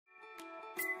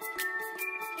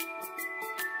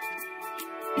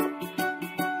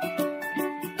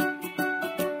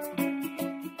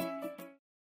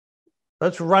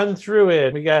Let's run through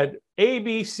it. We got A,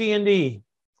 B, C, and D.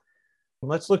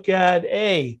 Let's look at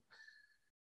A.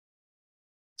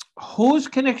 Hose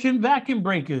connection vacuum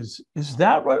breakers. Is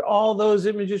that what all those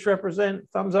images represent?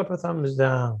 Thumbs up or thumbs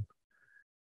down?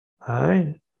 All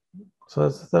right. So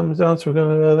that's a thumbs down. So we're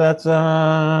going to go, that's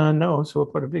no. So we'll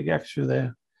put a big X through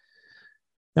there.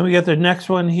 Then we get the next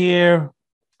one here.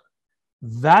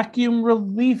 Vacuum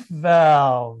relief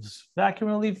valves.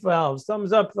 Vacuum relief valves.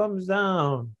 Thumbs up, thumbs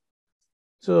down.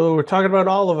 So we're talking about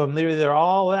all of them. They're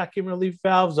all vacuum relief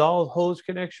valves, all hose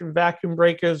connection vacuum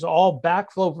breakers, all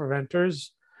backflow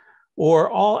preventers, or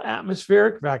all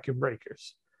atmospheric vacuum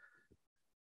breakers.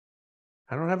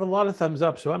 I don't have a lot of thumbs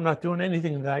up, so I'm not doing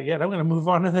anything to that yet. I'm going to move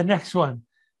on to the next one.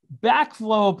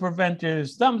 Backflow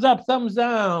preventers. Thumbs up, thumbs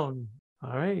down.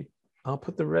 All right. I'll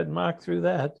put the red mark through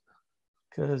that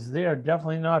because they are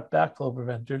definitely not backflow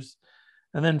preventers.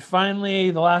 And then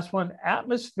finally, the last one,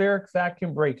 atmospheric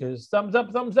vacuum breakers. Thumbs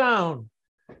up, thumbs down.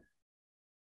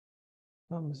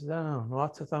 Thumbs down.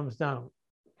 Lots of thumbs down.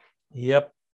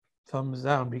 Yep, thumbs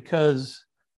down, because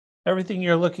everything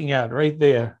you're looking at right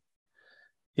there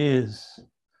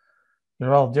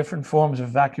they're all different forms of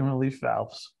vacuum relief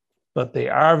valves. But they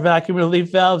are vacuum relief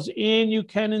valves, and you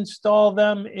can install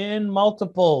them in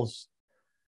multiples.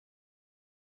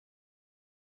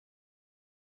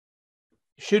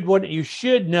 What you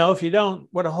should know, if you don't,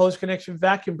 what a hose connection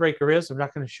vacuum breaker is. I'm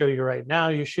not going to show you right now.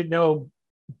 You should know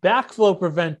backflow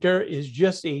preventer is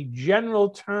just a general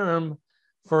term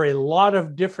for a lot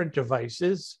of different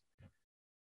devices.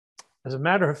 As a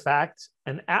matter of fact,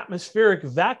 an atmospheric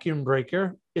vacuum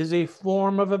breaker is a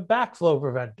form of a backflow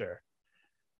preventer.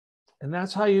 And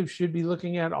that's how you should be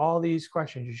looking at all these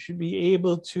questions. You should be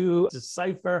able to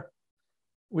decipher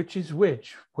which is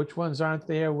which ones aren't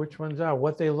there, which ones are,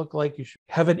 what they look like. You should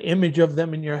have an image of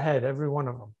them in your head, every one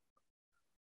of them.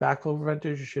 Backflow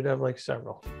preventers, you should have like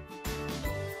several.